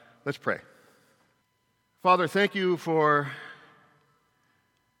Let's pray. Father, thank you for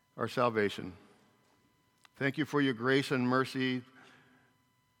our salvation. Thank you for your grace and mercy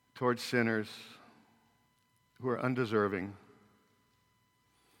towards sinners who are undeserving.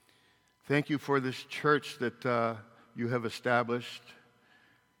 Thank you for this church that you have established.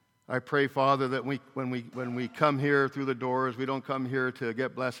 I pray, Father, that when we come here through the doors, we don't come here to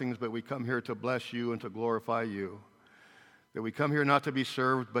get blessings, but we come here to bless you and to glorify you. That we come here not to be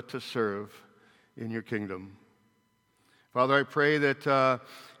served, but to serve in your kingdom. Father, I pray that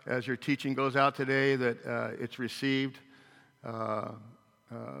as your teaching goes out today, that it's received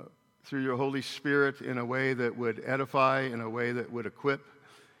through your Holy Spirit in a way that would edify, in a way that would equip,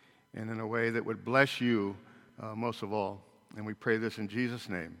 and in a way that would bless you most of all. And we pray this in Jesus'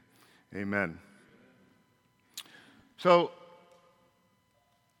 name. Amen. So,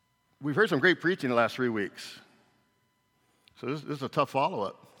 we've heard some great preaching the last 3 weeks. So this is a tough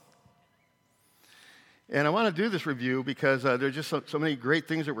follow-up. And I want to do this review because there's just so many great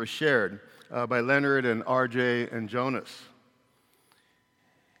things that were shared by Leonard and RJ and Jonas.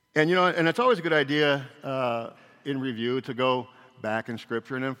 And and it's always a good idea in review to go back in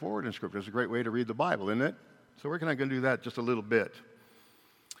Scripture and then forward in Scripture. It's a great way to read the Bible, isn't it? So we're going to do that just a little bit.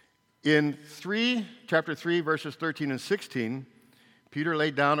 In chapter 3, verses 13 and 16, Peter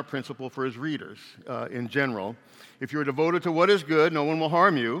laid down a principle for his readers in general. If you are devoted to what is good, no one will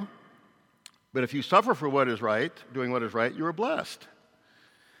harm you. But if you suffer for what is right, doing what is right, you are blessed.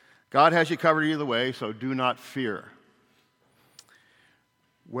 God has you covered either way, so do not fear.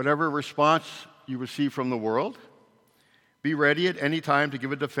 Whatever response you receive from the world, be ready at any time to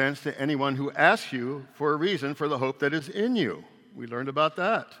give a defense to anyone who asks you for a reason for the hope that is in you. We learned about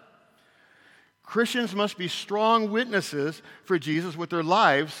that. Christians must be strong witnesses for Jesus with their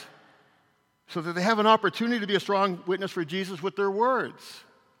lives so that they have an opportunity to be a strong witness for Jesus with their words.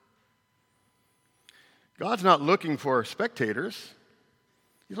 God's not looking for spectators.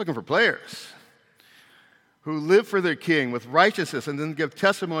 He's looking for players who live for their King with righteousness and then give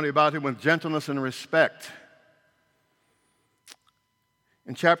testimony about him with gentleness and respect.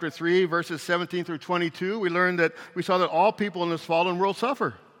 In chapter 3, verses 17 through 22, we saw that all people in this fallen world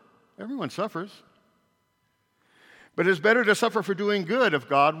suffer. Everyone suffers. But it's better to suffer for doing good if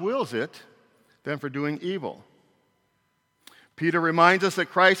God wills it than for doing evil. Peter reminds us that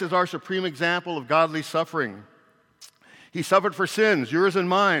Christ is our supreme example of godly suffering. He suffered for sins, yours and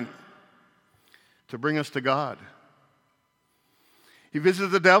mine, to bring us to God. He visited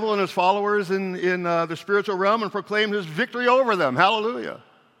the devil and his followers in the spiritual realm and proclaimed his victory over them. Hallelujah.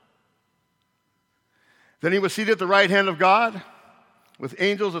 Then he was seated at the right hand of God with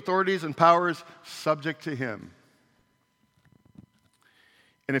angels, authorities, and powers subject to him.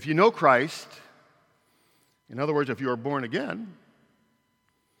 And if you know Christ, in other words, if you are born again,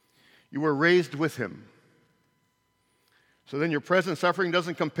 you were raised with him. So then your present suffering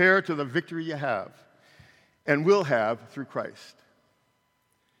doesn't compare to the victory you have and will have through Christ.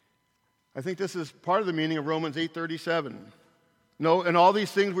 I think this is part of the meaning of Romans 8:37. No, in all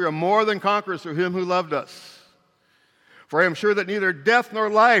these things we are more than conquerors through him who loved us. For I am sure that neither death nor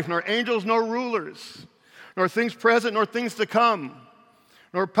life, nor angels nor rulers, nor things present nor things to come,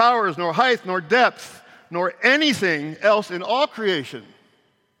 nor powers, nor height, nor depth, nor anything else in all creation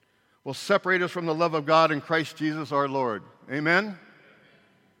will separate us from the love of God in Christ Jesus our Lord. Amen?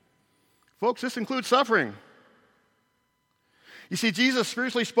 Folks, this includes suffering. You see, Jesus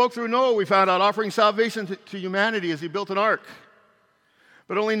spiritually spoke through Noah, we found out, offering salvation to humanity as he built an ark.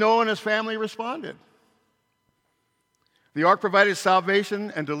 But only Noah and his family responded. The ark provided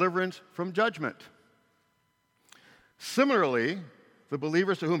salvation and deliverance from judgment. Similarly, the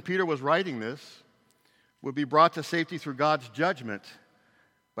believers to whom Peter was writing this would be brought to safety through God's judgment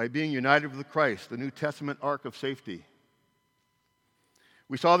by being united with Christ, the New Testament ark of safety.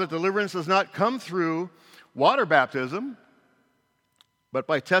 We saw that deliverance does not come through water baptism, but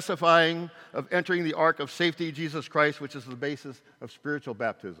by testifying of entering the ark of safety, Jesus Christ, which is the basis of spiritual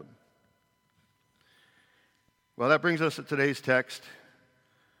baptism. Well, that brings us to today's text,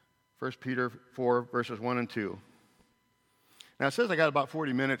 1 Peter 4, verses 1 and 2. Now, it says I got about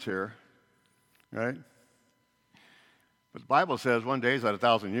 40 minutes here, right? But the Bible says one day is at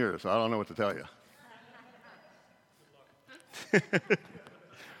 1,000 years, so I don't know what to tell you.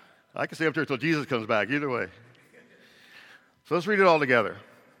 I can stay up there until Jesus comes back, either way. So let's read it all together.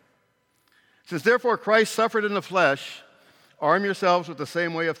 It says, therefore Christ suffered in the flesh, arm yourselves with the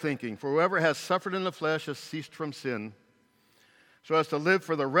same way of thinking. For whoever has suffered in the flesh has ceased from sin, so as to live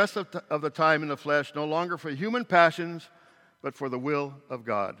for the rest of the time in the flesh, no longer for human passions, but for the will of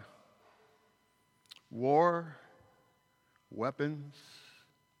God. War, weapons,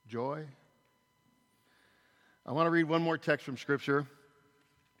 joy. I want to read one more text from Scripture,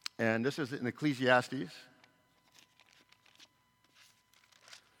 and this is in Ecclesiastes.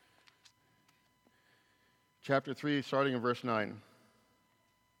 Chapter 3, starting in verse 9.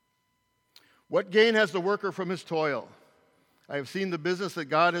 What gain has the worker from his toil? I have seen the business that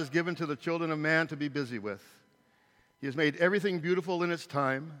God has given to the children of man to be busy with. He has made everything beautiful in its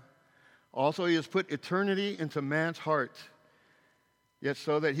time. Also, he has put eternity into man's heart, yet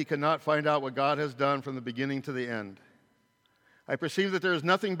so that he cannot find out what God has done from the beginning to the end. I perceive that there is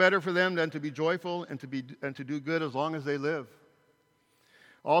nothing better for them than to be joyful and to do good as long as they live.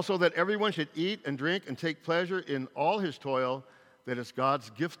 Also, that everyone should eat and drink and take pleasure in all his toil, that is God's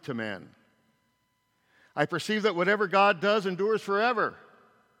gift to man. I perceive that whatever God does endures forever.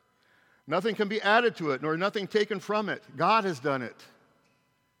 Nothing can be added to it, nor nothing taken from it. God has done it,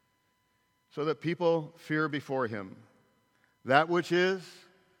 so that people fear before him. That which is,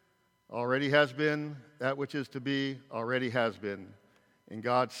 already has been. That which is to be, already has been. And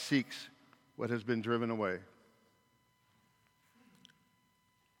God seeks what has been driven away.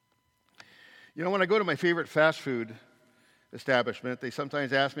 You know, when I go to my favorite fast food establishment, they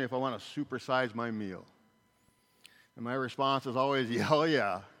sometimes ask me if I want to supersize my meal. And my response is always, oh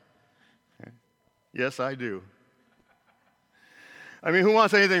yeah. Yes, I do. I mean, who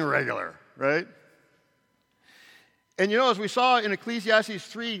wants anything regular, right? And you know, as we saw in Ecclesiastes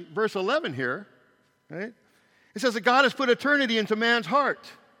 3, verse 11 here, right? It says that God has put eternity into man's heart.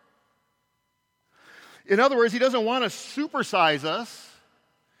 In other words, he doesn't want to supersize us,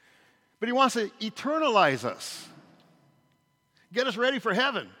 but he wants to eternalize us. Get us ready for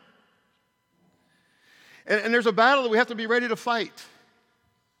heaven. And there's a battle that we have to be ready to fight.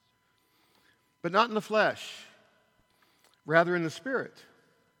 But not in the flesh, rather in the spirit.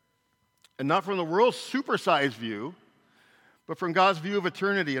 And not from the world's supersized view, but from God's view of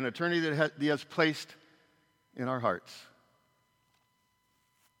eternity, an eternity that he has placed in our hearts.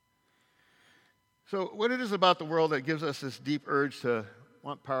 So what it is about the world that gives us this deep urge to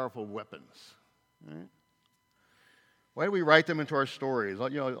want powerful weapons? Right? Why do we write them into our stories? You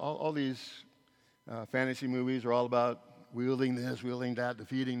know, all these fantasy movies are all about wielding this, wielding that,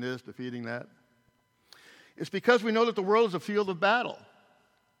 defeating this, defeating that. It's because we know that the world is a field of battle,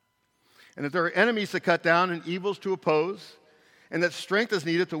 and that there are enemies to cut down and evils to oppose, and that strength is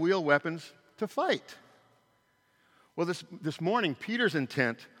needed to wield weapons to fight. Well, this morning, Peter's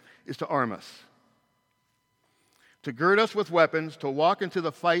intent is to arm us, to gird us with weapons, to walk into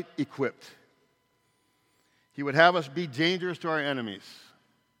the fight equipped. He would have us be dangerous to our enemies.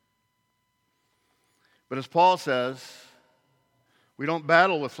 But as Paul says, we don't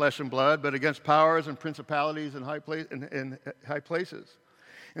battle with flesh and blood, but against powers and principalities in high places.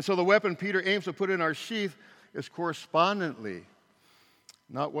 And so the weapon Peter aims to put in our sheath is correspondently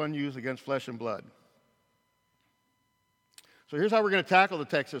not one used against flesh and blood. So here's how we're going to tackle the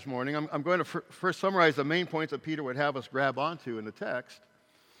text this morning. I'm going to first summarize the main points that Peter would have us grab onto in the text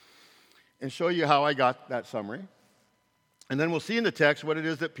and show you how I got that summary. And then we'll see in the text what it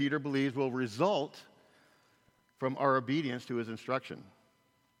is that Peter believes will result from our obedience to his instruction.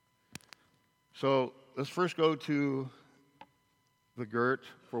 So let's first go to the girt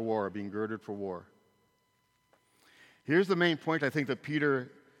for war, being girded for war. Here's the main point I think that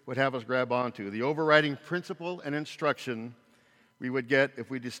Peter would have us grab onto, the overriding principle and instruction we would get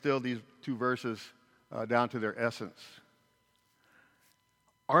if we distill these two verses down to their essence.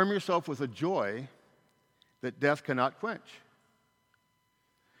 Arm yourself with a joy that death cannot quench.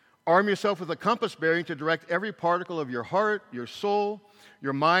 Arm yourself with a compass bearing to direct every particle of your heart, your soul,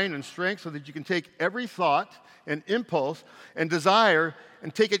 your mind, and strength so that you can take every thought and impulse and desire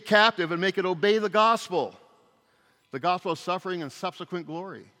and take it captive and make it obey the gospel of suffering and subsequent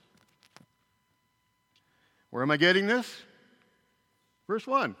glory. Where am I getting this? Verse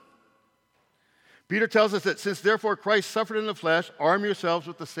 1. Peter tells us that since therefore Christ suffered in the flesh, arm yourselves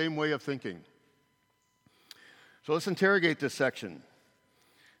with the same way of thinking. So let's interrogate this section.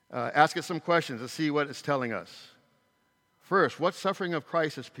 Ask it some questions to see what it's telling us. First, what suffering of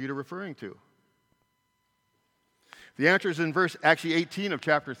Christ is Peter referring to? The answer is in verse 18 of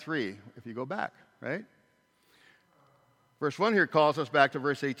chapter 3, if you go back, right? Verse 1 here calls us back to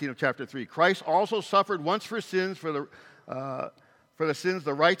verse 18 of chapter 3. Christ also suffered once for sins, for the sins,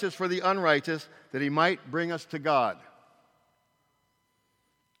 the righteous for the unrighteous, that he might bring us to God.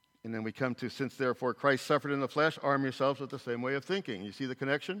 And then we come to, since therefore Christ suffered in the flesh, arm yourselves with the same way of thinking. You see the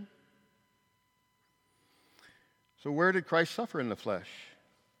connection? So where did Christ suffer in the flesh?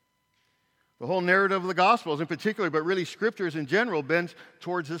 The whole narrative of the Gospels in particular, but really Scriptures in general, bends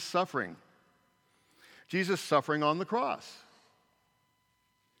towards this suffering. Jesus suffering on the cross.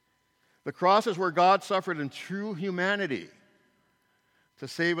 The cross is where God suffered in true humanity to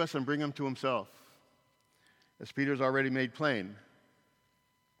save us and bring us to himself, as Peter's already made plain.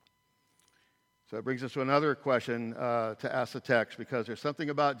 So that brings us to another question to ask the text, because there's something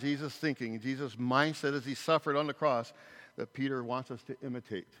about Jesus' thinking, Jesus' mindset as he suffered on the cross, that Peter wants us to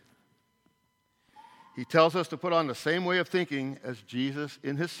imitate. He tells us to put on the same way of thinking as Jesus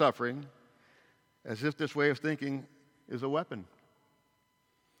in his suffering, as if this way of thinking is a weapon.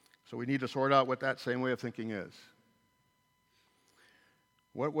 So we need to sort out what that same way of thinking is.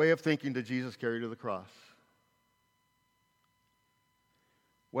 What way of thinking did Jesus carry to the cross?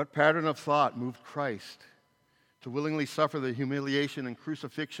 What pattern of thought moved Christ to willingly suffer the humiliation and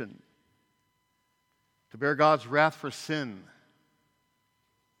crucifixion, to bear God's wrath for sin?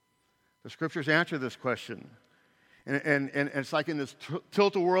 The Scriptures answer this question. And it's like in this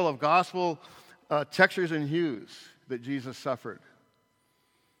tilt-a-whirl of gospel textures and hues that Jesus suffered.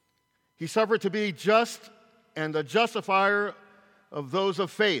 He suffered to be just and the justifier of those of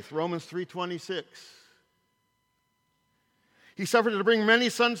faith, Romans 3:26. He suffered to bring many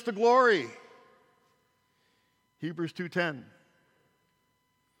sons to glory, Hebrews 2:10.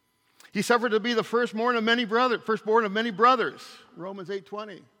 He suffered to be the firstborn of many brothers, Romans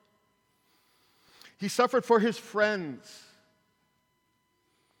 8:20. He suffered for his friends,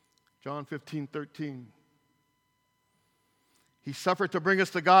 John 15:13. He suffered to bring us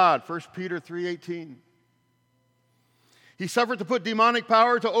to God, 1 Peter 3:18. He suffered to put demonic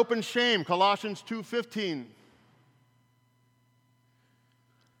power to open shame, Colossians 2:15.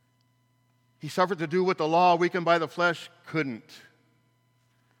 He suffered to do what the law, weakened by the flesh, couldn't,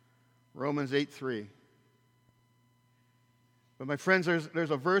 Romans 8:3. But my friends,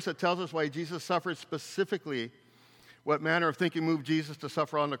 there's a verse that tells us why Jesus suffered specifically, what manner of thinking moved Jesus to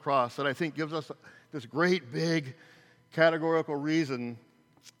suffer on the cross, that I think gives us this great big categorical reason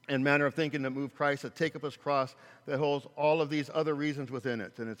and manner of thinking that moved Christ to take up his cross that holds all of these other reasons within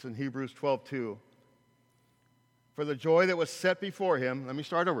it. And it's in Hebrews 12:2. For the joy that was set before him, let me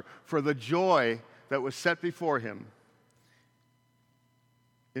start over. For the joy that was set before him,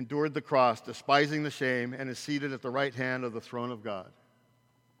 endured the cross, despising the shame, and is seated at the right hand of the throne of God.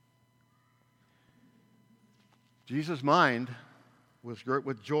 Jesus' mind was girt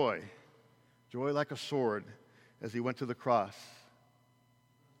with joy like a sword, as he went to the cross,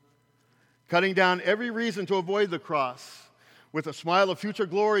 cutting down every reason to avoid the cross with a smile of future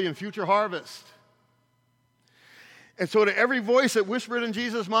glory and future harvest. And so to every voice that whispered in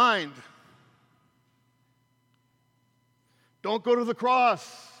Jesus' mind, don't go to the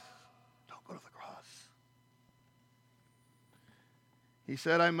cross. Don't go to the cross. He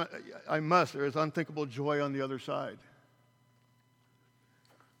said, I must. There is unthinkable joy on the other side.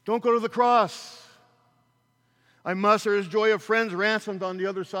 Don't go to the cross. I must. There is joy of friends ransomed on the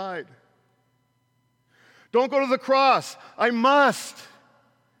other side. Don't go to the cross. I must.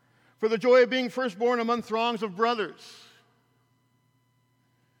 For the joy of being firstborn among throngs of brothers.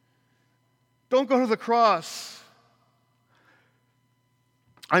 Don't go to the cross.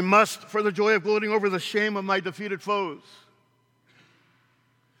 I must, for the joy of gloating over the shame of my defeated foes.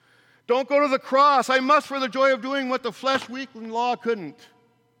 Don't go to the cross. I must, for the joy of doing what the flesh, weakling law couldn't.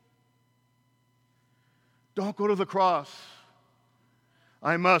 Don't go to the cross.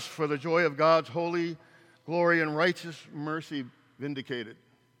 I must, for the joy of God's holy glory and righteous mercy vindicated.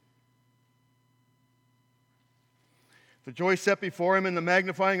 The joy set before him in the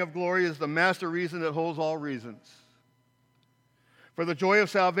magnifying of glory is the master reason that holds all reasons. For the joy of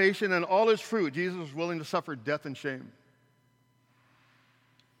salvation and all its fruit, Jesus was willing to suffer death and shame.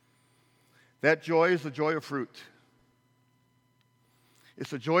 That joy is the joy of fruit. It's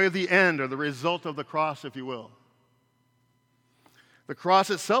the joy of the end, or the result of the cross, if you will. The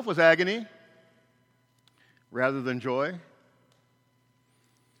cross itself was agony rather than joy.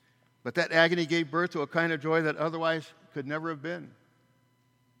 But that agony gave birth to a kind of joy that otherwise could never have been.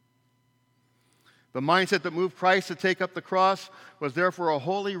 The mindset that moved Christ to take up the cross was therefore a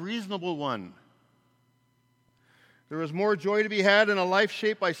wholly reasonable one. There was more joy to be had in a life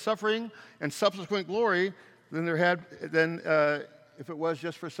shaped by suffering and subsequent glory than if it was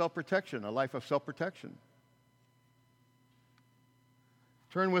just for self-protection, a life of self-protection.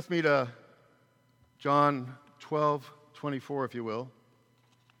 Turn with me to John 12:24, if you will.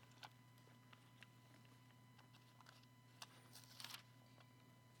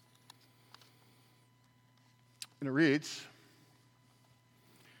 And it reads,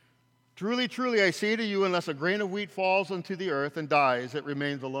 "Truly, truly, I say to you, unless a grain of wheat falls into the earth and dies, it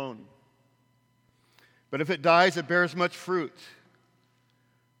remains alone. But if it dies, it bears much fruit.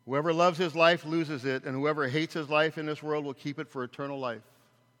 Whoever loves his life loses it, and whoever hates his life in this world will keep it for eternal life.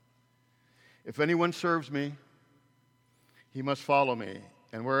 If anyone serves me, he must follow me.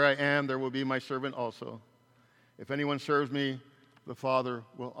 And where I am, there will be my servant also. If anyone serves me, the Father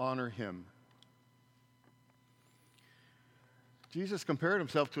will honor him. Jesus compared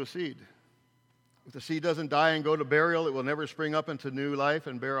himself to a seed. If the seed doesn't die and go to burial, it will never spring up into new life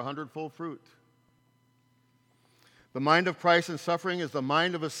and bear 100-fold fruit. The mind of Christ in suffering is the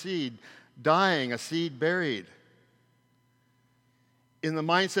mind of a seed dying, a seed buried. In the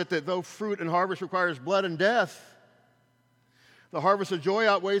mindset that though fruit and harvest requires blood and death, the harvest of joy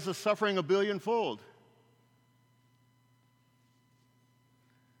outweighs the suffering a billionfold.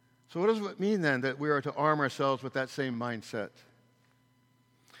 So what does it mean then that we are to arm ourselves with that same mindset?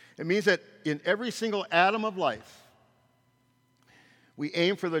 It means that in every single atom of life, we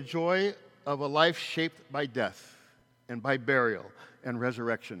aim for the joy of a life shaped by death and by burial and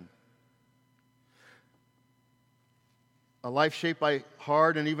resurrection. A life shaped by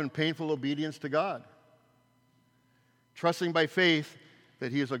hard and even painful obedience to God. Trusting by faith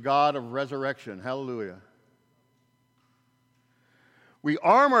that He is a God of resurrection. Hallelujah. We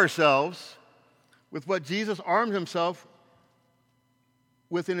arm ourselves with what Jesus armed Himself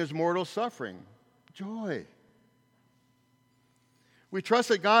with in His mortal suffering. Joy. We trust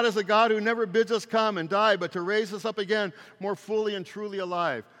that God is a God who never bids us come and die, but to raise us up again more fully and truly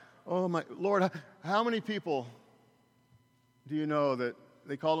alive. Oh my Lord, how many people do you know that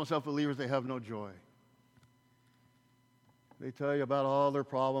they call themselves believers, they have no joy? They tell you about all their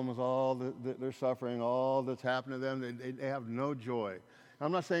problems, all their suffering, all that's happened to them. They have no joy.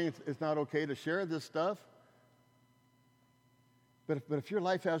 I'm not saying it's not okay to share this stuff, but if your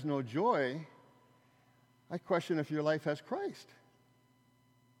life has no joy, I question if your life has Christ.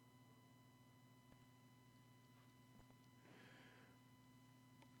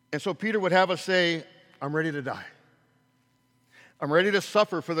 And so Peter would have us say, I'm ready to die. I'm ready to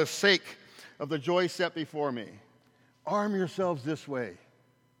suffer for the sake of the joy set before me. Arm yourselves this way.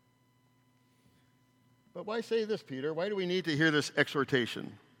 But why say this, Peter? Why do we need to hear this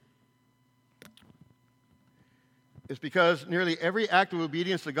exhortation? It's because nearly every act of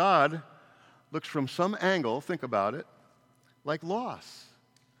obedience to God looks from some angle, think about it, like loss,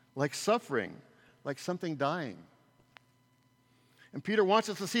 like suffering, like something dying. And Peter wants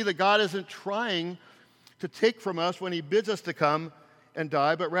us to see that God isn't trying to take from us when He bids us to come and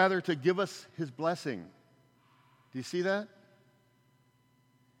die, but rather to give us His blessing. Do you see that?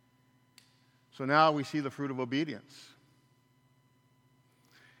 So now we see the fruit of obedience.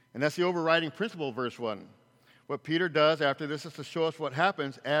 And that's the overriding principle of verse 1. What Peter does after this is to show us what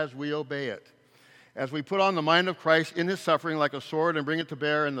happens as we obey it. As we put on the mind of Christ in His suffering like a sword and bring it to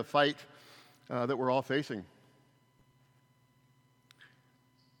bear in the fight that we're all facing.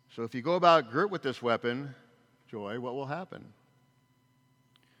 So if you go about girt with this weapon, joy, what will happen?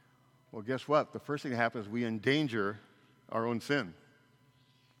 Well, guess what? The first thing that happens is we endanger our own sin.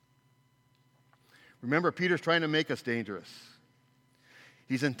 Remember, Peter's trying to make us dangerous.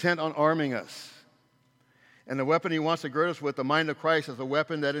 He's intent on arming us. And the weapon he wants to gird us with, the mind of Christ, is a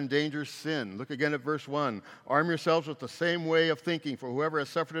weapon that endangers sin. Look again at verse 1. Arm yourselves with the same way of thinking, for whoever has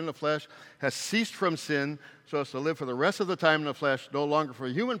suffered in the flesh has ceased from sin, so as to live for the rest of the time in the flesh, no longer for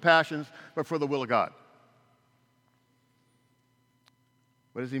human passions, but for the will of God.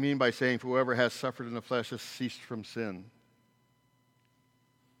 What does he mean by saying, for whoever has suffered in the flesh has ceased from sin?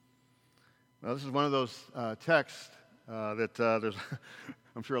 Now, this is one of those texts that there's,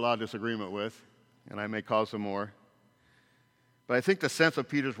 I'm sure, a lot of disagreement with, and I may cause some more. But I think the sense of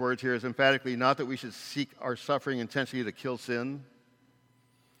Peter's words here is emphatically not that we should seek our suffering intensely to kill sin,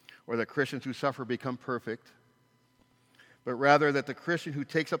 or that Christians who suffer become perfect, but rather that the Christian who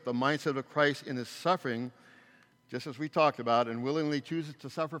takes up the mindset of Christ in his suffering, just as we talked about, and willingly chooses to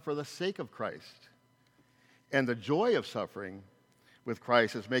suffer for the sake of Christ. And the joy of suffering with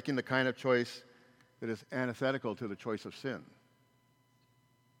Christ is making the kind of choice that is antithetical to the choice of sin.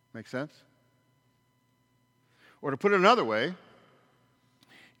 Make sense? Or to put it another way,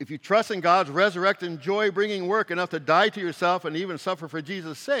 if you trust in God's resurrecting, joy-bringing work enough to die to yourself and even suffer for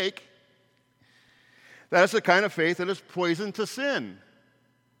Jesus' sake, that's the kind of faith that is poison to sin.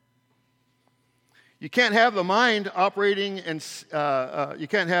 You can't have the mind operating in sin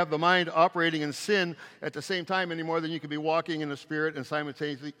at the same time any more than you can be walking in the Spirit and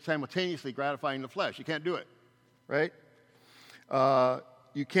simultaneously gratifying the flesh. You can't do it, right?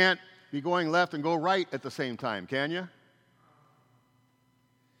 You can't be going left and go right at the same time, can you?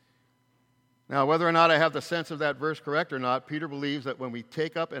 Now, whether or not I have the sense of that verse correct or not, Peter believes that when we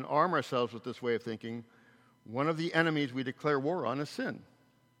take up and arm ourselves with this way of thinking, one of the enemies we declare war on is sin.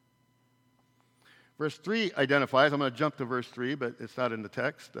 Verse 3 identifies, I'm going to jump to verse 3, but it's not in the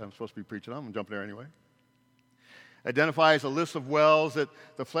text I'm supposed to be preaching on. I'm jumping there anyway. Identifies a list of wells that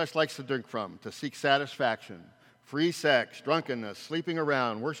the flesh likes to drink from, to seek satisfaction. Free sex, drunkenness, sleeping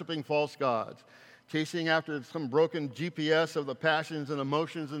around, worshiping false gods, chasing after some broken GPS of the passions and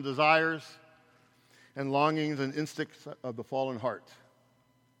emotions and desires and longings and instincts of the fallen heart.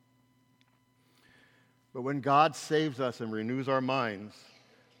 But when God saves us and renews our minds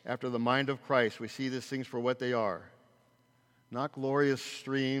after the mind of Christ, we see these things for what they are. Not glorious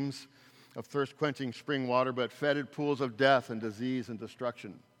streams of thirst-quenching spring water, but fetid pools of death and disease and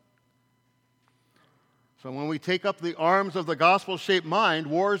destruction. So when we take up the arms of the gospel-shaped mind,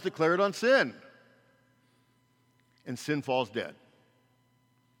 war is declared on sin. And sin falls dead.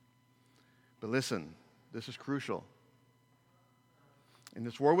 But listen, this is crucial. In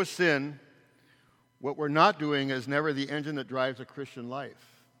this war with sin, what we're not doing is never the engine that drives a Christian life.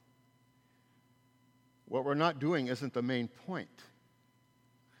 What we're not doing isn't the main point,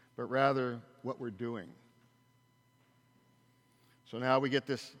 but rather what we're doing. So now we get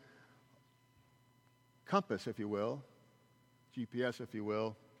this compass, if you will, GPS, if you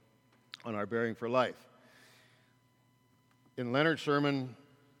will, on our bearing for life. In Leonard's sermon,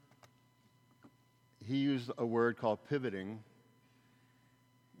 he used a word called pivoting,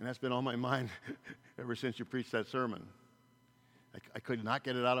 and that's been on my mind ever since you preached that sermon. I could not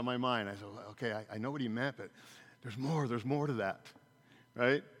get it out of my mind. I said, okay, I know what he meant, but there's more to that,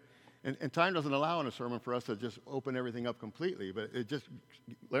 right? And time doesn't allow in a sermon for us to just open everything up completely, but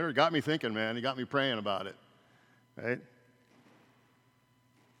Leonard got me thinking, man. He got me praying about it, right?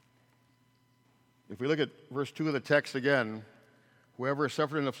 If we look at verse 2 of the text again, whoever has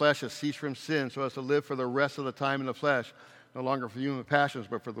suffered in the flesh has ceased from sin so as to live for the rest of the time in the flesh, no longer for human passions,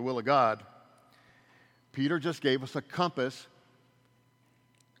 but for the will of God. Peter just gave us a compass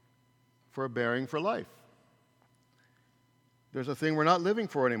for a bearing for life. There's a thing we're not living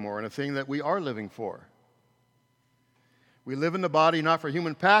for anymore and a thing that we are living for. We live in the body not for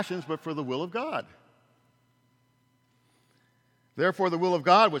human passions, but for the will of God. Therefore, the will of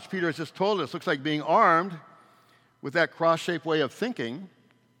God, which Peter has just told us, looks like being armed with that cross-shaped way of thinking,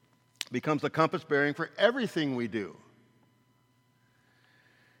 becomes the compass bearing for everything we do.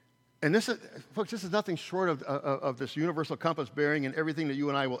 And this is, folks, this is nothing short of this universal compass bearing in everything that you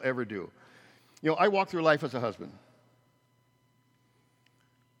and I will ever do. You know, I walk through life as a husband.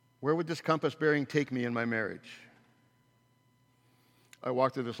 Where would this compass bearing take me in my marriage? I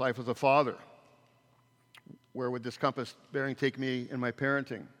walk through this life as a father. Where would this compass bearing take me in my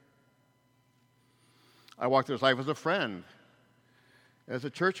parenting? I walk through this life as a friend, as a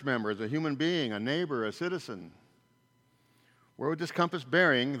church member, as a human being, a neighbor, a citizen. Where would this compass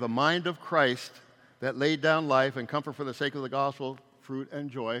bearing, the mind of Christ that laid down life and comfort for the sake of the gospel, fruit and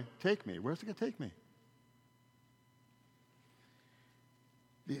joy, take me? Where's it going to take me?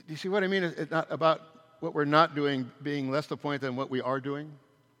 Do you see what I mean? It's not about what we're not doing being less the point than what we are doing.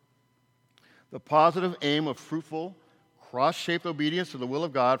 The positive aim of fruitful, cross-shaped obedience to the will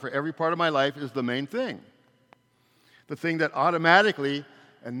of God for every part of my life is the main thing. The thing that automatically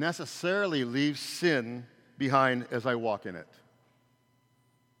and necessarily leaves sin behind as I walk in it.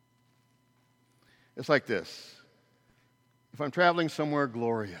 It's like this. If I'm traveling somewhere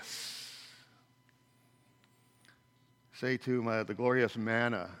glorious, say to the glorious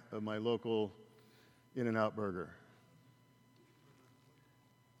manna of my local In-N-Out burger,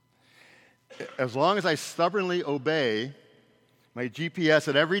 as long as I stubbornly obey my GPS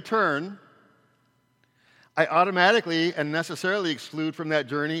at every turn, I automatically and necessarily exclude from that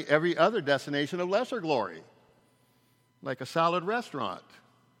journey every other destination of lesser glory, like a salad restaurant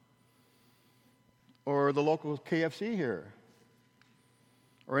or the local KFC here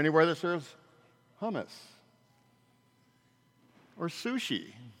or anywhere that serves hummus or sushi.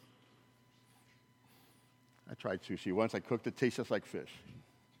 I tried sushi once. I cooked it. Tastes just like fish.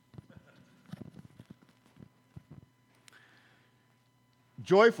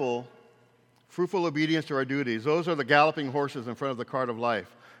 Joyful, fruitful obedience to our duties. Those are the galloping horses in front of the cart of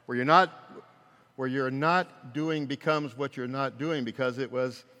life. Where you're not doing becomes what you're not doing because it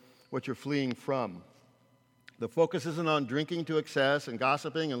was what you're fleeing from. The focus isn't on drinking to excess and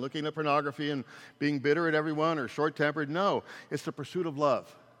gossiping and looking at pornography and being bitter at everyone or short-tempered. No, it's the pursuit of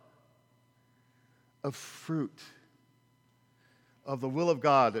love, of fruit, of the will of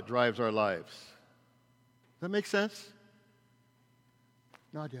God that drives our lives. Does that make sense?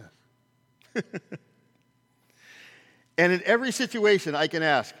 Not yet. And in every situation, I can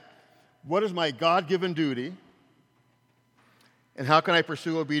ask, what is my God-given duty, and how can I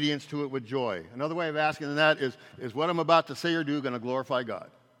pursue obedience to it with joy? Another way of asking that is what I'm about to say or do going to glorify God?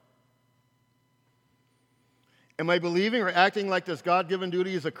 Am I believing or acting like this God-given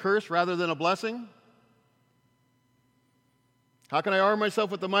duty is a curse rather than a blessing? How can I arm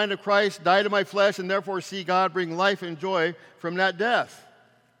myself with the mind of Christ, die to my flesh, and therefore see God bring life and joy from that death?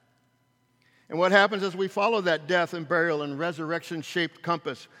 And what happens as we follow that death and burial and resurrection-shaped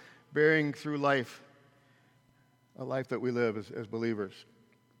compass, bearing through life, a life that we live as believers?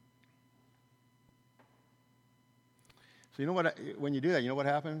 So you know what? When you do that, you know what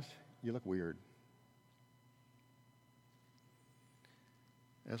happens? You look weird.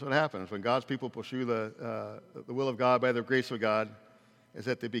 That's what happens when God's people pursue the will of God by the grace of God, is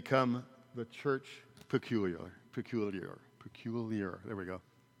that they become the church peculiar. There we go.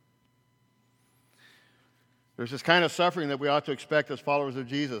 There's this kind of suffering that we ought to expect as followers of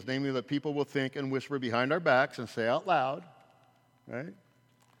Jesus, namely that people will think and whisper behind our backs and say out loud, right,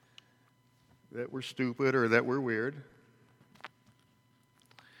 that we're stupid or that we're weird.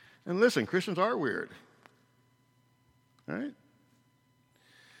 And listen, Christians are weird, right?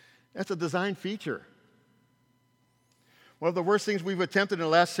 That's a design feature. One of the worst things we've attempted in the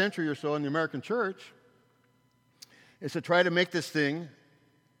last century or so in the American church is to try to make this thing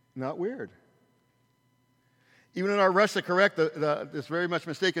not weird. Even in our rush to correct this very much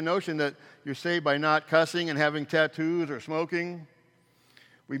mistaken notion that you're saved by not cussing and having tattoos or smoking,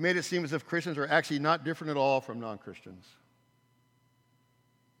 we've made it seem as if Christians are actually not different at all from non-Christians.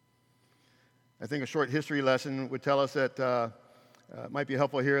 I think a short history lesson would tell us that might be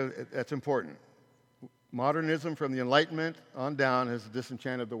helpful here. That's important. Modernism from the Enlightenment on down has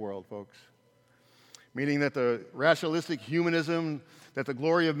disenchanted the world, folks. Meaning that the rationalistic humanism, that the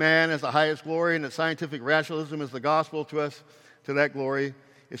glory of man is the highest glory, and that scientific rationalism is the gospel to us, to that glory,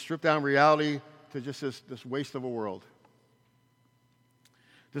 is stripped down reality to just this waste of a world.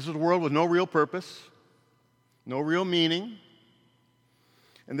 This is a world with no real purpose, no real meaning,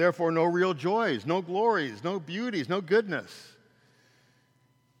 and therefore no real joys, no glories, no beauties, no goodness.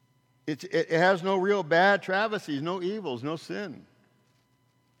 It has no real bad travesties, no evils, no sin.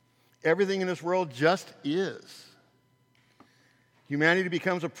 Everything in this world just is. Humanity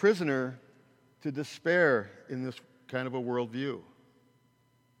becomes a prisoner to despair in this kind of a worldview.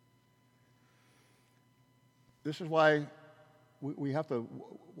 This is why we have to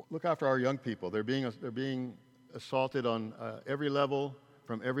look after our young people. They're being assaulted on every level,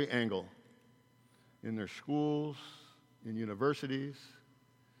 from every angle, in their schools, in universities.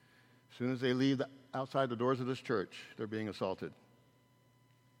 As soon as they leave outside the doors of this church, they're being assaulted.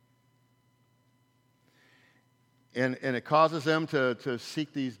 And it causes them to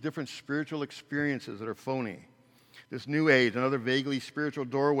seek these different spiritual experiences that are phony. This new age and other vaguely spiritual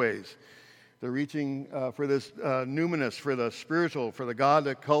doorways. They're reaching for this numinous, for the spiritual, for the God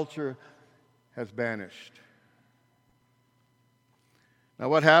that culture has banished. Now,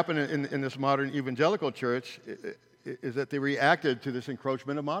 what happened in this modern evangelical church is that they reacted to this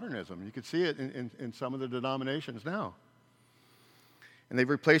encroachment of modernism. You can see it in some of the denominations now. And they've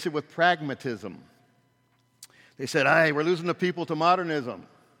replaced it with pragmatism. They said, hey, we're losing the people to modernism.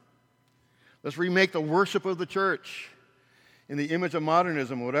 Let's remake the worship of the church in the image of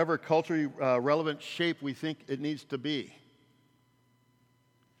modernism, whatever culturally relevant shape we think it needs to be.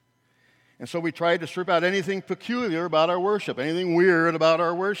 And so we tried to strip out anything peculiar about our worship, anything weird about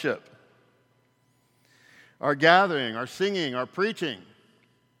our worship. Our gathering, our singing, our preaching,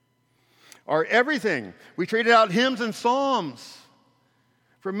 our everything. We traded out hymns and psalms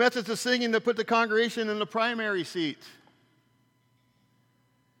for methods of singing that put the congregation in the primary seat.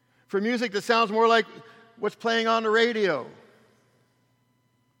 For music that sounds more like what's playing on the radio.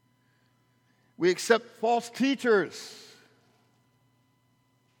 We accept false teachers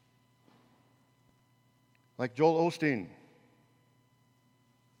like Joel Osteen,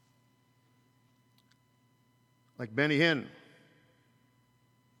 like Benny Hinn,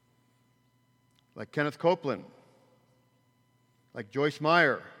 like Kenneth Copeland, like Joyce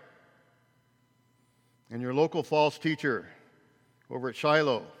Meyer, and your local false teacher over at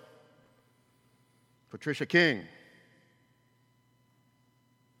Shiloh, Patricia King.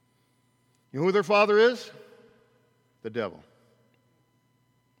 You know who their father is? The devil.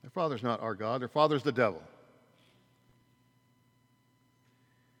 Their father's not our God. Their father's the devil.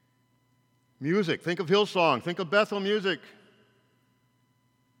 Music. Think of Hillsong. Think of Bethel music.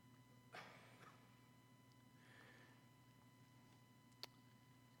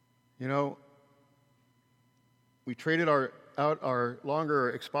 You know, we traded out our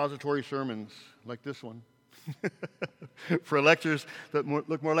longer expository sermons, like this one, for lectures that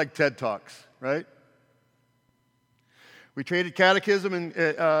look more like TED Talks, right? We traded catechism and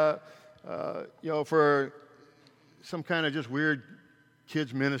for some kind of just weird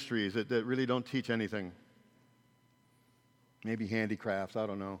kids' ministries that really don't teach anything. maybe handicrafts, I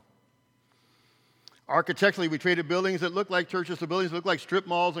don't know. Architecturally, we traded buildings that looked like churches to buildings that looked like strip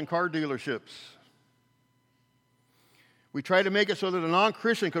malls and car dealerships. We tried to make it so that a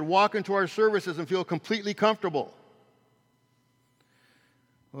non-Christian could walk into our services and feel completely comfortable.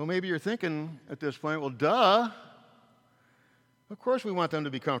 Well, maybe you're thinking at this point, well, duh. Of course we want them to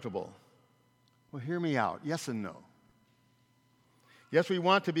be comfortable. Well, hear me out. Yes and no. Yes, we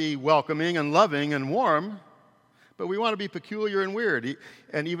want to be welcoming and loving and warm, but we want to be peculiar and weird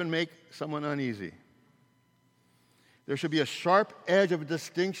and even make someone uneasy. There should be a sharp edge of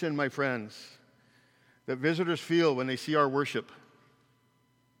distinction, my friends, that visitors feel when they see our worship.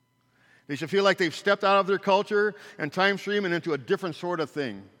 They should feel like they've stepped out of their culture and time stream and into a different sort of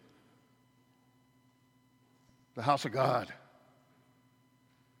thing. The house of God.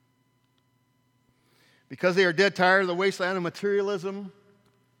 Because they are dead tired of the wasteland of materialism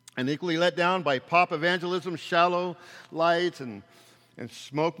and equally let down by pop evangelism, shallow lights, and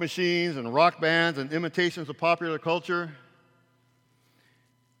smoke machines, and rock bands, and imitations of popular culture.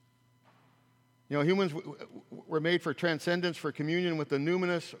 You know, humans were made for transcendence, for communion with the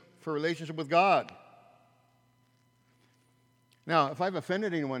numinous, for relationship with God. Now, if I've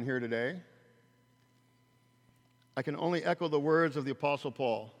offended anyone here today, I can only echo the words of the Apostle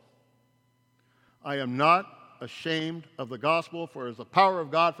Paul. I am not ashamed of the gospel, for it is the power of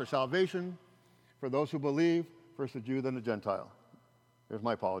God for salvation for those who believe, first the Jew, then the Gentile. There's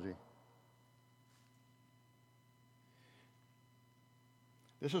my apology.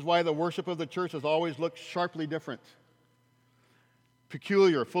 This is why the worship of the church has always looked sharply different,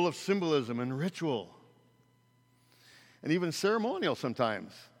 peculiar, full of symbolism and ritual, and even ceremonial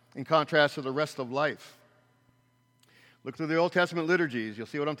sometimes, in contrast to the rest of life. Look through the Old Testament liturgies. You'll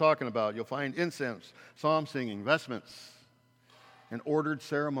see what I'm talking about. You'll find incense, psalm singing, vestments, and ordered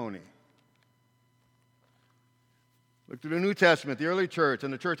ceremony. Look through the New Testament, the early church,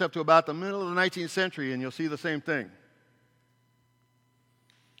 and the church up to about the middle of the 19th century, and you'll see the same thing.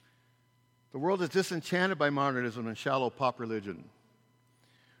 The world is disenchanted by modernism and shallow pop religion.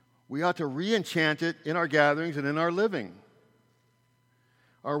 We ought to re-enchant it in our gatherings and in our living.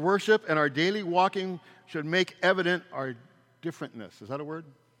 Our worship and our daily walking should make evident our differentness. Is that a word?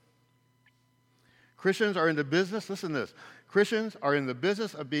 Christians are in the business, listen to this, Christians are in the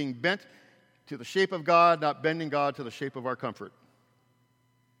business of being bent to the shape of God, not bending God to the shape of our comfort.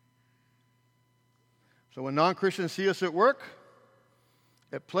 So when non-Christians see us at work,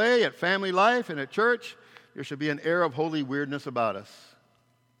 at play, at family life, and at church, there should be an air of holy weirdness about us.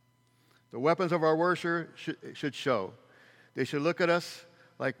 The weapons of our worship should show. They should look at us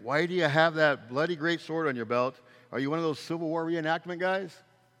like, why do you have that bloody great sword on your belt? Are you one of those Civil War reenactment guys?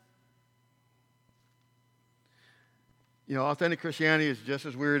 You know, authentic Christianity is just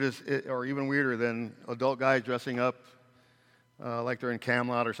as weird as, or even weirder than adult guys dressing up like they're in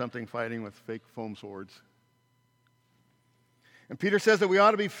Camelot or something, fighting with fake foam swords. And Peter says that we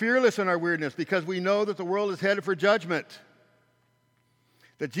ought to be fearless in our weirdness because we know that the world is headed for judgment,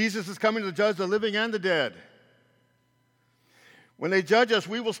 that Jesus is coming to judge the living and the dead. When they judge us,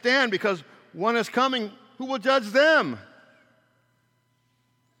 we will stand because one is coming who will judge them.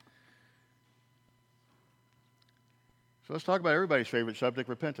 So let's talk about everybody's favorite subject,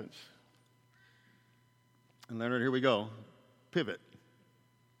 repentance. And Leonard, here we go. Pivot.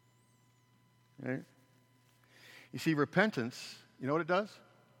 Okay? You see, repentance, you know what it does?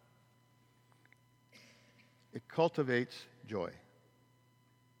 It cultivates joy.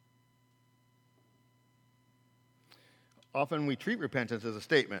 Often we treat repentance as a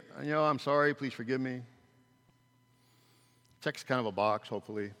statement. You know, I'm sorry, please forgive me. Checks kind of a box,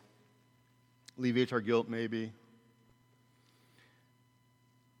 hopefully. Alleviates our guilt, maybe.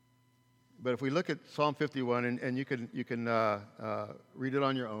 But if we look at Psalm 51, and you can read it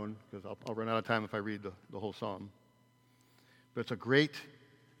on your own, because I'll run out of time if I read the whole psalm. But it's a great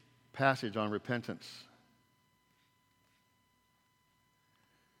passage on repentance.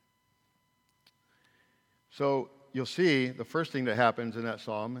 So you'll see the first thing that happens in that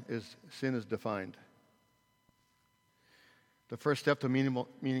psalm is sin is defined. The first step to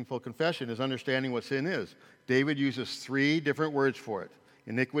meaningful confession is understanding what sin is. David uses 3 different words for it: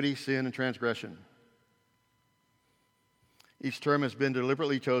 iniquity, sin, and transgression. Each term has been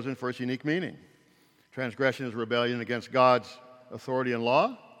deliberately chosen for its unique meaning. Transgression is rebellion against God's authority and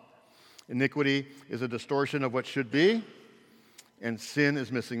law. Iniquity is a distortion of what should be. And sin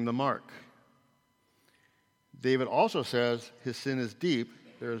is missing the mark. David also says his sin is deep.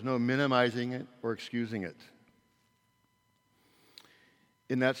 There is no minimizing it or excusing it.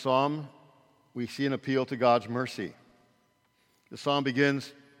 In that psalm, we see an appeal to God's mercy. The psalm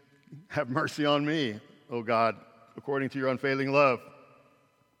begins, "Have mercy on me, O God, according to your unfailing love.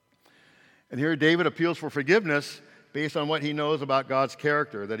 And here David appeals for forgiveness based on what he knows about God's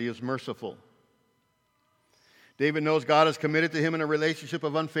character, that he is merciful. David knows God is committed to him in a relationship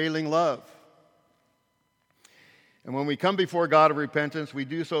of unfailing love. And when we come before God of repentance, we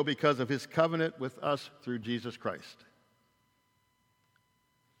do so because of his covenant with us through Jesus Christ.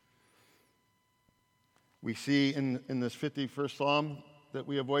 We see in this 51st Psalm that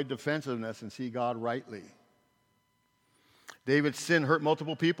we avoid defensiveness and see God rightly. David's sin hurt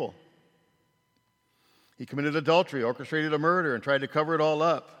multiple people. He committed adultery, orchestrated a murder, and tried to cover it all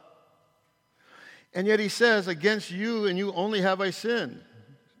up. And yet he says, against you and you only have I sinned.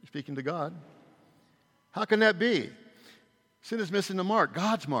 Speaking to God. How can that be? Sin is missing the mark,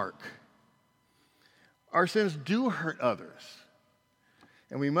 God's mark. Our sins do hurt others,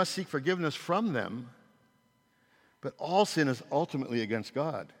 and we must seek forgiveness from them, but all sin is ultimately against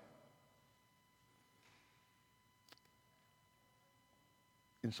God.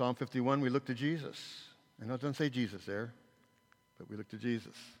 In Psalm 51, we look to Jesus. I know it doesn't say Jesus there, but we look to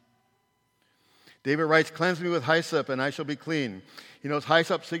Jesus. David writes, "Cleanse me with hyssop, and I shall be clean." He knows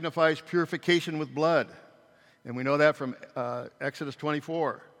hyssop signifies purification with blood, and we know that from Exodus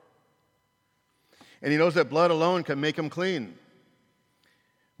 24. And he knows that blood alone can make him clean.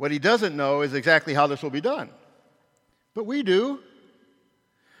 What he doesn't know is exactly how this will be done. But we do.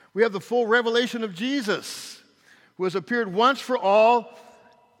 We have the full revelation of Jesus, who has appeared once for all,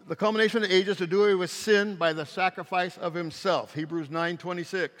 the culmination of the ages, to do away with sin by the sacrifice of himself. Hebrews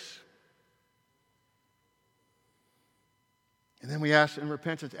 9:26. And then we ask in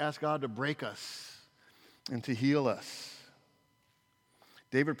repentance, ask God to break us and to heal us.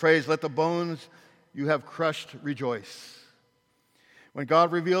 David prays, "Let the bones you have crushed rejoice." When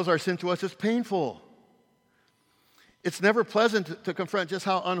God reveals our sin to us, it's painful. It's never pleasant to confront just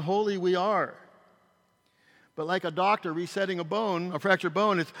how unholy we are. But like a doctor resetting a bone, a fractured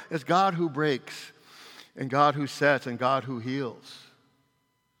bone, it's God who breaks, and God who sets, and God who heals.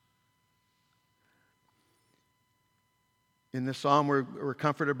 In this psalm, we're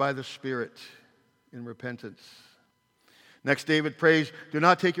comforted by the Spirit in repentance. Next, David prays, "Do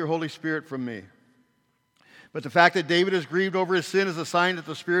not take your Holy Spirit from me." But the fact that David is grieved over his sin is a sign that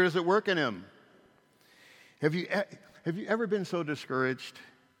the Spirit is at work in him. Have you ever been so discouraged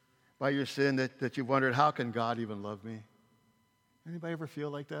by your sin that you've wondered, how can God even love me? Anybody ever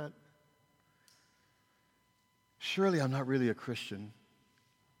feel like that? Surely I'm not really a Christian.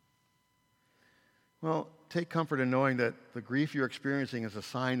 Well, take comfort in knowing that the grief you're experiencing is a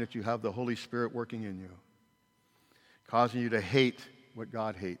sign that you have the Holy Spirit working in you, causing you to hate what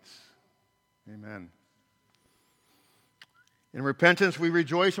God hates. Amen. In repentance, we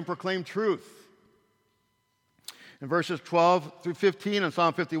rejoice and proclaim truth. In verses 12 through 15 in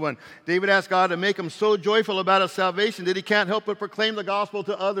Psalm 51, David asked God to make him so joyful about his salvation that he can't help but proclaim the gospel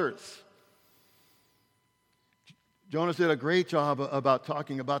to others. Jonas did a great job about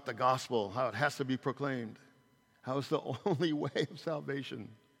talking about the gospel, how it has to be proclaimed, how it's the only way of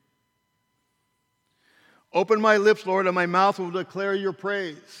salvation. "Open my lips, Lord, and my mouth will declare your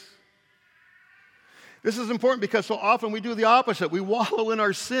praise." This is important because so often we do the opposite. We wallow in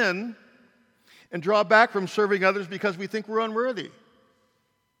our sin and draw back from serving others because we think we're unworthy.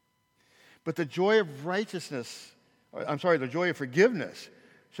 But the joy of the joy of forgiveness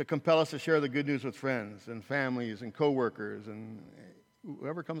should compel us to share the good news with friends and families and coworkers and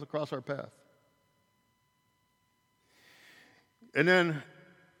whoever comes across our path. And then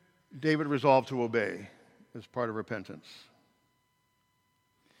David resolved to obey as part of repentance.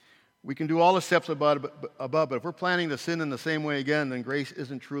 We can do all the steps above, but if we're planning to sin in the same way again, then grace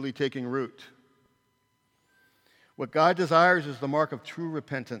isn't truly taking root. What God desires is the mark of true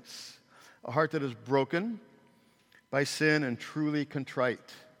repentance, a heart that is broken by sin and truly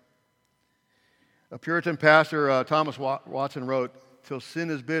contrite. A Puritan pastor, Thomas Watson, wrote, "Till sin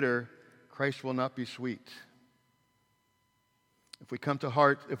is bitter, Christ will not be sweet." If we come to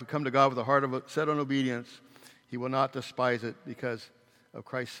God with a heart set on obedience, he will not despise it because of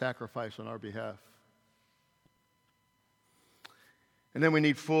Christ's sacrifice on our behalf. And then we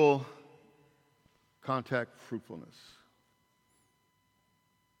need full contact fruitfulness.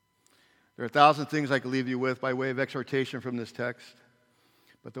 There are 1,000 things I could leave you with by way of exhortation from this text,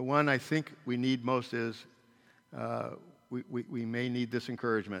 but the one I think we need most is we may need this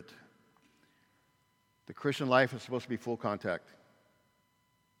encouragement. The Christian life is supposed to be full contact,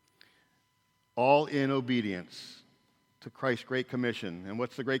 all in obedience to Christ's Great Commission. And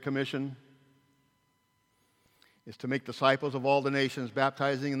what's the Great Commission? Is to make disciples of all the nations,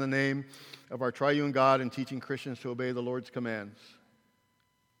 baptizing in the name of our triune God and teaching Christians to obey the Lord's commands.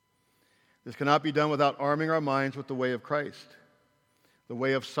 This cannot be done without arming our minds with the way of Christ, the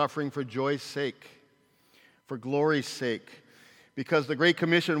way of suffering for joy's sake, for glory's sake, because the Great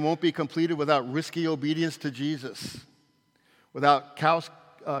Commission won't be completed without risky obedience to Jesus, without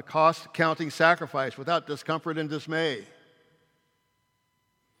cost-counting sacrifice, without discomfort and dismay.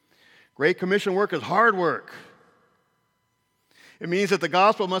 Great Commission work is hard work. It means that the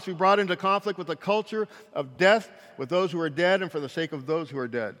gospel must be brought into conflict with the culture of death, with those who are dead, and for the sake of those who are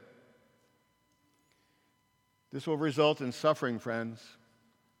dead. This will result in suffering, friends.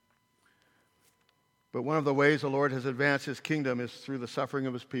 But one of the ways the Lord has advanced his kingdom is through the suffering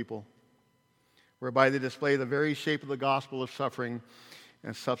of his people, whereby they display the very shape of the gospel of suffering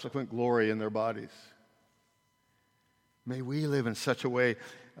and subsequent glory in their bodies. May we live in such a way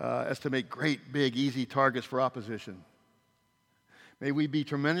as to make great, big, easy targets for opposition. May we be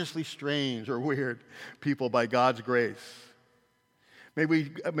tremendously strange or weird people by God's grace. May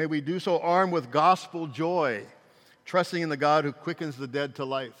we do so armed with gospel joy, trusting in the God who quickens the dead to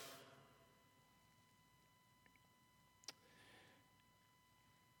life.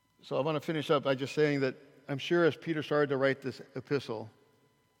 So I want to finish up by just saying that I'm sure as Peter started to write this epistle,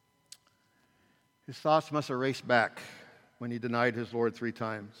 his thoughts must have raced back when he denied his Lord 3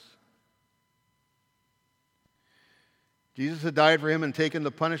 times. Jesus had died for him and taken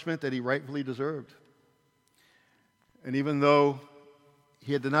the punishment that he rightfully deserved. And even though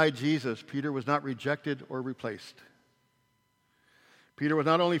he had denied Jesus, Peter was not rejected or replaced. Peter was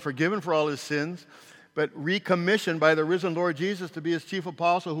not only forgiven for all his sins, but recommissioned by the risen Lord Jesus to be his chief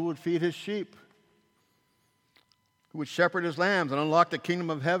apostle who would feed his sheep, who would shepherd his lambs and unlock the kingdom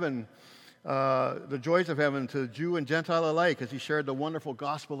of heaven, the joys of heaven to Jew and Gentile alike as he shared the wonderful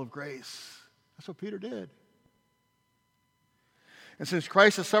gospel of grace. That's what Peter did. And since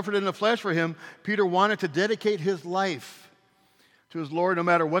Christ has suffered in the flesh for him, Peter wanted to dedicate his life to his Lord no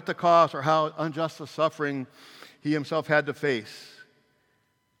matter what the cost or how unjust the suffering he himself had to face.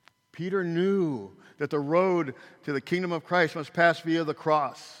 Peter knew that the road to the kingdom of Christ must pass via the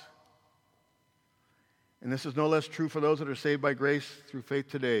cross. And this is no less true for those that are saved by grace through faith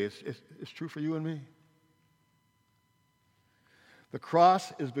today. It's true for you and me. The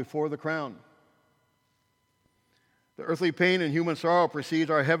cross is before the crown. The earthly pain and human sorrow precedes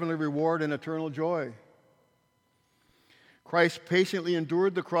our heavenly reward and eternal joy. Christ patiently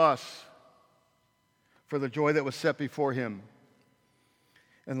endured the cross for the joy that was set before him.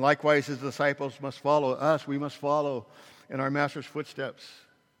 And likewise, his disciples must follow us. We must follow in our Master's footsteps.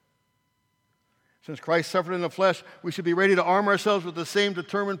 Since Christ suffered in the flesh, we should be ready to arm ourselves with the same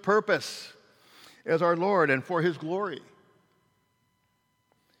determined purpose as our Lord and for his glory.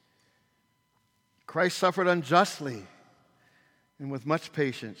 Christ suffered unjustly and with much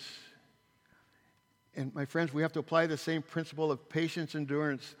patience. And my friends, we have to apply the same principle of patience,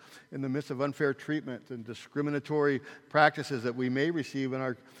 endurance in the midst of unfair treatment and discriminatory practices that we may receive in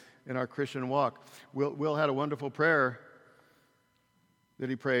our Christian walk. Will had a wonderful prayer that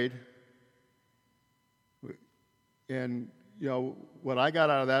he prayed. And, what I got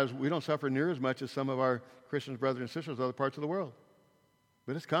out of that is we don't suffer near as much as some of our Christian brothers and sisters in other parts of the world.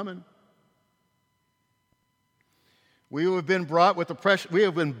 But it's coming. We have been bought with the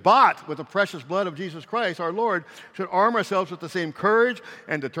precious blood of Jesus Christ, our Lord, should arm ourselves with the same courage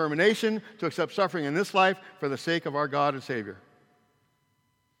and determination to accept suffering in this life for the sake of our God and Savior.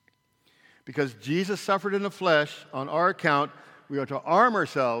 Because Jesus suffered in the flesh on our account, we are to arm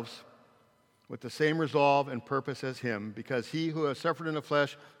ourselves with the same resolve and purpose as him, because he who has suffered in the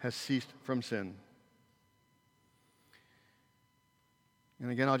flesh has ceased from sin. And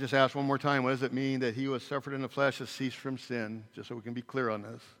again, I'll just ask one more time, what does it mean that he who has suffered in the flesh has ceased from sin? Just so we can be clear on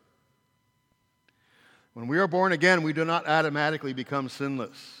this. When we are born again, we do not automatically become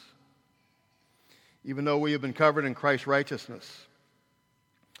sinless, even though we have been covered in Christ's righteousness.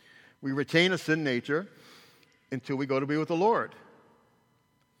 We retain a sin nature until we go to be with the Lord.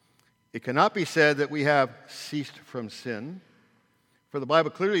 It cannot be said that we have ceased from sin, for the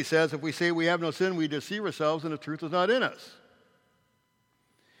Bible clearly says if we say we have no sin, we deceive ourselves and the truth is not in us.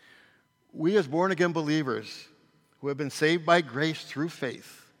 We as born-again believers who have been saved by grace through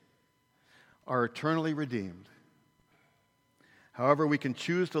faith are eternally redeemed. However, we can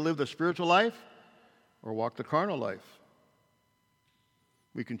choose to live the spiritual life or walk the carnal life.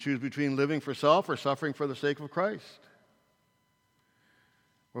 We can choose between living for self or suffering for the sake of Christ.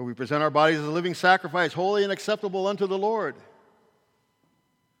 Where we present our bodies as a living sacrifice, holy and acceptable unto the Lord.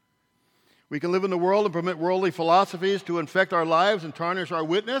 We can live in the world and permit worldly philosophies to infect our lives and tarnish our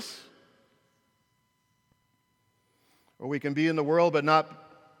witness. Or we can be in the world but not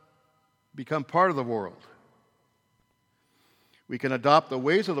become part of the world. We can adopt the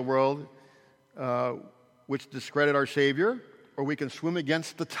ways of the world which discredit our Savior, or we can swim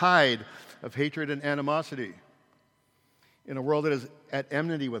against the tide of hatred and animosity in a world that is at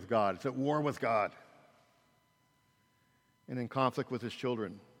enmity with God, it's at war with God, and in conflict with His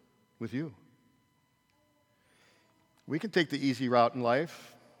children, with you. We can take the easy route in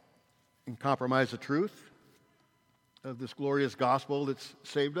life and compromise the truth of this glorious gospel that's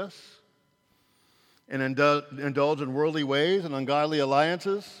saved us, and indulge in worldly ways and ungodly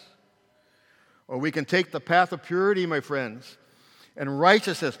alliances. Or we can take the path of purity, my friends, and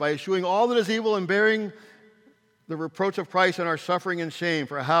righteousness by eschewing all that is evil and bearing the reproach of Christ in our suffering and shame.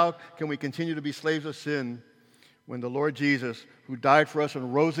 For how can we continue to be slaves of sin when the Lord Jesus, who died for us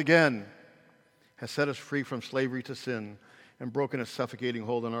and rose again, has set us free from slavery to sin and broken a suffocating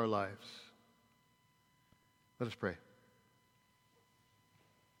hold on our lives? Let us pray.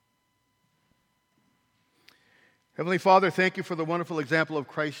 Heavenly Father, thank you for the wonderful example of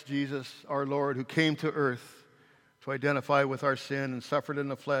Christ Jesus, our Lord, who came to earth to identify with our sin and suffered in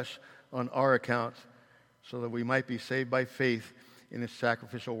the flesh on our account so that we might be saved by faith in His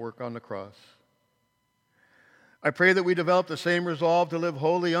sacrificial work on the cross. I pray that we develop the same resolve to live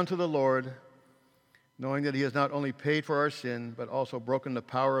wholly unto the Lord, knowing that He has not only paid for our sin, but also broken the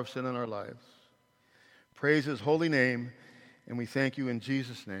power of sin in our lives. Praise His holy name, and we thank you in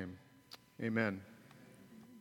Jesus' name. Amen.